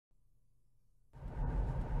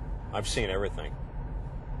I've seen everything.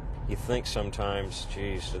 You think sometimes,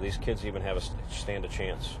 geez, do these kids even have stand a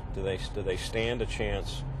chance? Do they stand a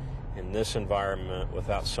chance in this environment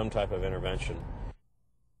without some type of intervention?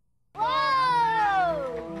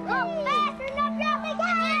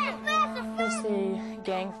 They see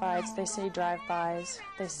gang fights, they see drive-bys,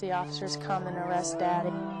 they see officers come and arrest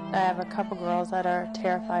Daddy. I have a couple girls that are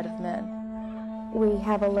terrified of men. We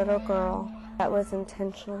have a little girl that was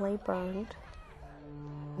intentionally burned.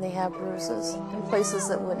 They have bruises in places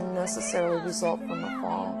that wouldn't necessarily result from a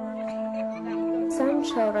fall. Some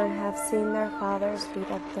children have seen their fathers beat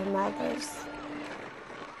up their mothers.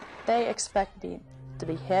 They expect to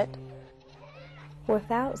be hit.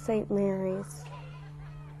 Without St. Mary's,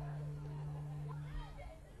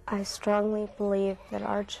 I strongly believe that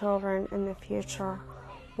our children in the future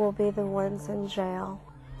will be the ones in jail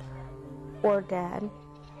or dead.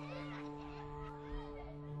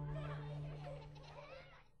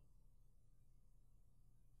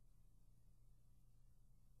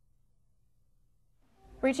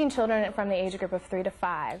 Reaching children from the age group of 3 to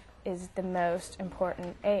 5 is the most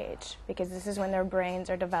important age because this is when their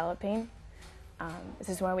brains are developing. This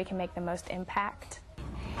is where we can make the most impact.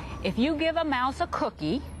 If you give a mouse a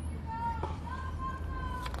cookie,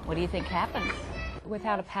 what do you think happens?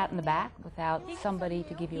 Without a pat in the back, without somebody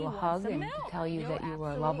to give you a hug and to tell you that you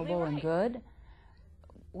are lovable and good,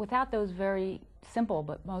 without those very simple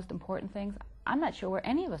but most important things, I'm not sure where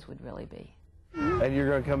any of us would really be. And you're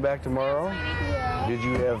going to come back tomorrow? Yeah. Did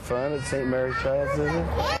you have fun at St. Mary's Child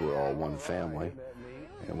Center? We're all one family,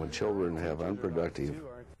 and when children have unproductive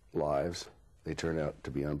lives, they turn out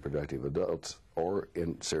to be unproductive adults or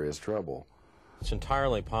in serious trouble. It's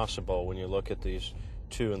entirely possible when you look at these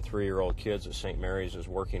 2- and 3-year-old kids that St. Mary's is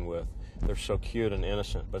working with. They're so cute and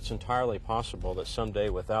innocent, but it's entirely possible that someday,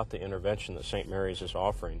 without the intervention that St. Mary's is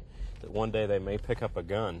offering, that one day they may pick up a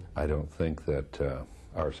gun. I don't think that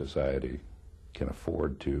our society can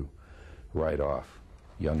afford to write off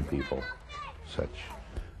young people such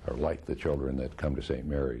or like the children that come to St.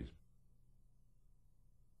 Mary's.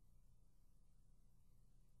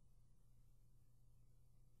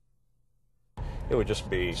 It would just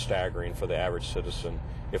be staggering for the average citizen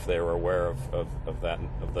if they were aware of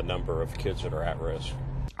the number of kids that are at risk.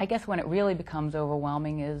 I guess when it really becomes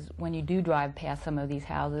overwhelming is when you do drive past some of these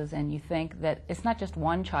houses and you think that it's not just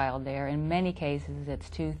one child there. In many cases, it's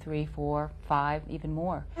 2, 3, 4, 5, even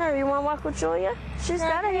more. Hey, you want to walk with Julia? She's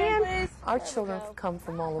got a hand. Our children come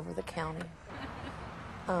from all over the county,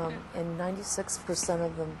 and 96%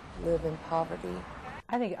 of them live in poverty.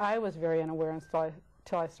 I think I was very unaware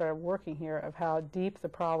until I started working here of how deep the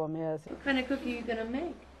problem is. What kind of cookie are you going to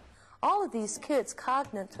make? All of these kids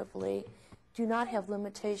cognitively do not have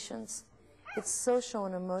limitations. It's social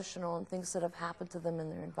and emotional and things that have happened to them in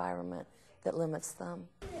their environment that limits them.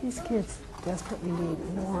 These kids desperately need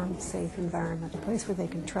a warm, safe environment, a place where they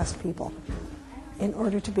can trust people in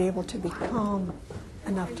order to be able to become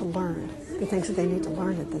enough to learn the things that they need to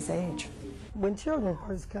learn at this age. When children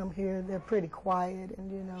first come here, they're pretty quiet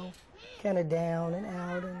and, you know, kind of down and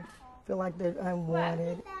out and feel like they're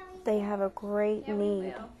unwanted. They have a great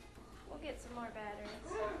need We'll get some more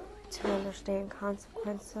batteries. to understand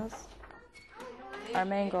consequences. Our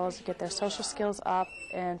main goal is to get their social skills up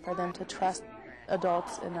and for them to trust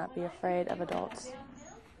adults and not be afraid of adults,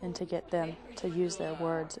 and to get them to use their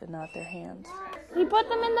words and not their hands. You put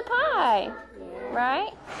them in the pie,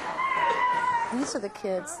 right? These are the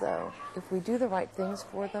kids, though. If we do the right things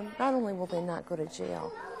for them, not only will they not go to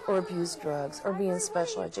jail or abuse drugs or be in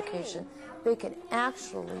special education, they can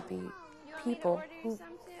actually be people who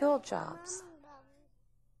fill jobs.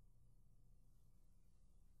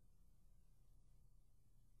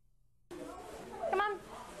 Come on.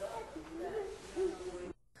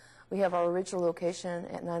 We have our original location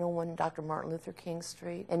at 901 Dr. Martin Luther King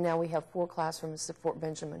Street, and now we have 4 classrooms at Fort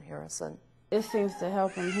Benjamin Harrison. It seems to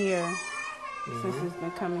help him here. Since he's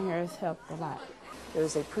been coming here, it's helped a lot.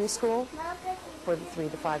 There's a preschool for the 3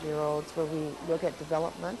 to 5-year-olds where we look at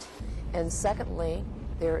development. And secondly,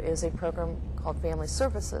 there is a program called Family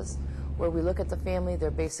Services where we look at the family,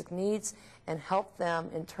 their basic needs, and help them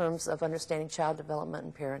in terms of understanding child development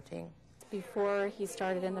and parenting. Before he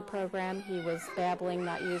started in the program, he was babbling,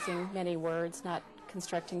 not using many words, not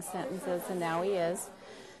constructing sentences, and now he is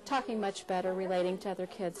talking much better, relating to other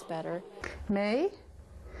kids better. May,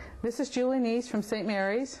 this is Julie Neese from St.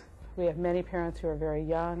 Mary's. We have many parents who are very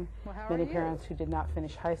young, many parents who did not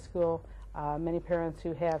finish high school, many parents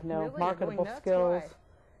who have no marketable skills,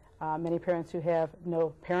 many parents who have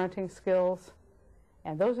no parenting skills,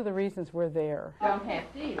 and those are the reasons we're there. Don't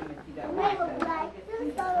have to eat them if you don't like them.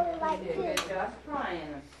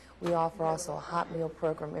 We offer also a hot meal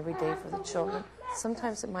program every day for the children.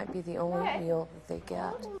 Sometimes it might be the only meal that they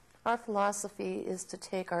get. Our philosophy is to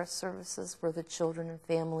take our services where the children and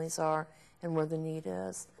families are and where the need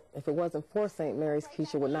is. If it wasn't for St. Mary's,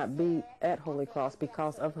 Keisha would not be at Holy Cross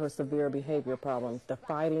because of her severe behavior problems, the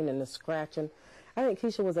fighting and the scratching. I think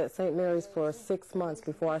Keisha was at St. Mary's for 6 months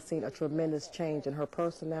before I seen a tremendous change in her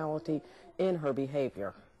personality, in her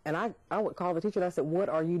behavior. And I would call the teacher and I said, what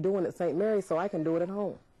are you doing at St. Mary's so I can do it at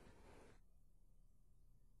home?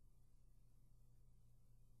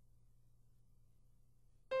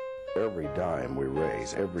 Every dime we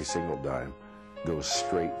raise, every single dime, goes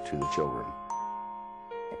straight to the children.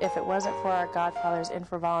 If it wasn't for our godfathers and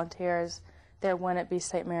for volunteers, there wouldn't be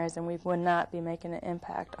St. Mary's, and we would not be making an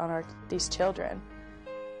impact on these children.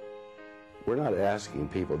 We're not asking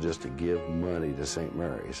people just to give money to St.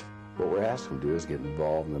 Mary's. What we're asking them to do is get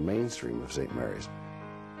involved in the mainstream of St. Mary's.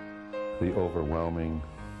 The overwhelming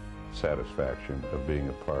satisfaction of being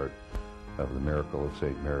a part of the miracle of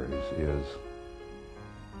St. Mary's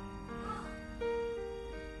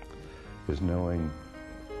is knowing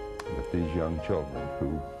that these young children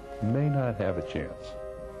who may not have a chance,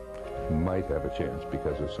 might have a chance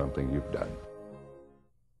because of something you've done.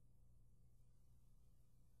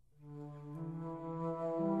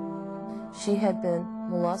 She had been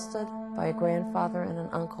molested by a grandfather and an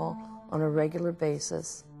uncle on a regular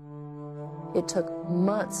basis. It took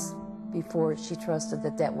months before she trusted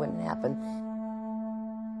that that wouldn't happen.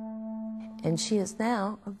 And she is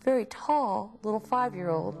now a very tall little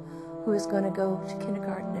 5-year-old who is going to go to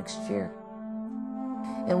kindergarten next year.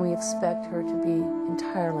 And we expect her to be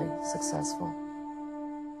entirely successful.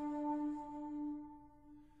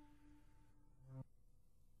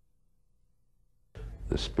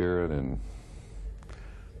 The spirit and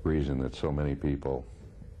reason that so many people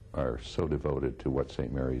are so devoted to what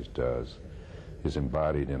St. Mary's does is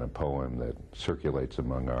embodied in a poem that circulates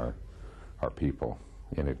among our people,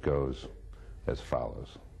 and it goes as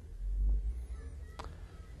follows.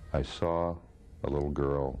 I saw a little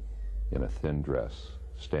girl in a thin dress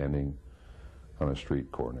standing on a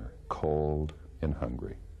street corner, cold and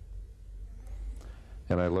hungry.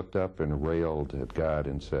 And I looked up and railed at God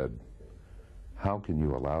and said, how can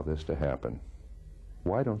you allow this to happen?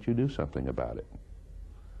 Why don't you do something about it?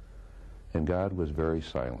 And God was very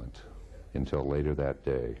silent until later that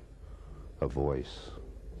day, a voice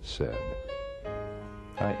said,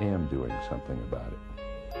 I am doing something about it.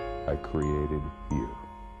 I created you.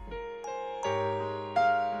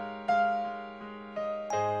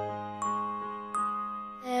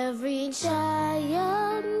 Every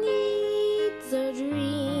child needs a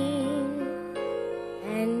dream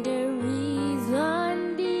and a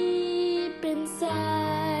reason deep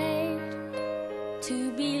inside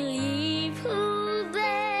to believe who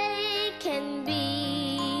they can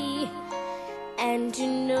be and to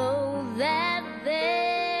know that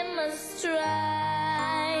they must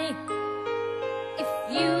try. If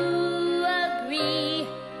you agree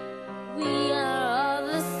we are all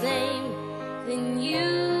the same, then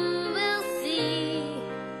you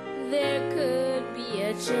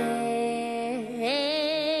change.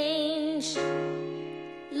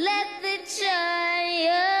 Let the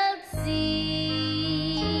child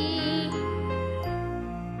see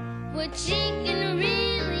what she can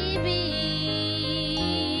really be.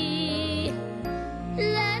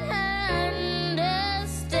 Let her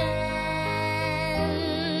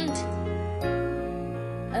understand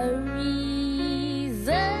a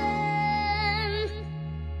reason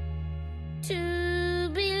to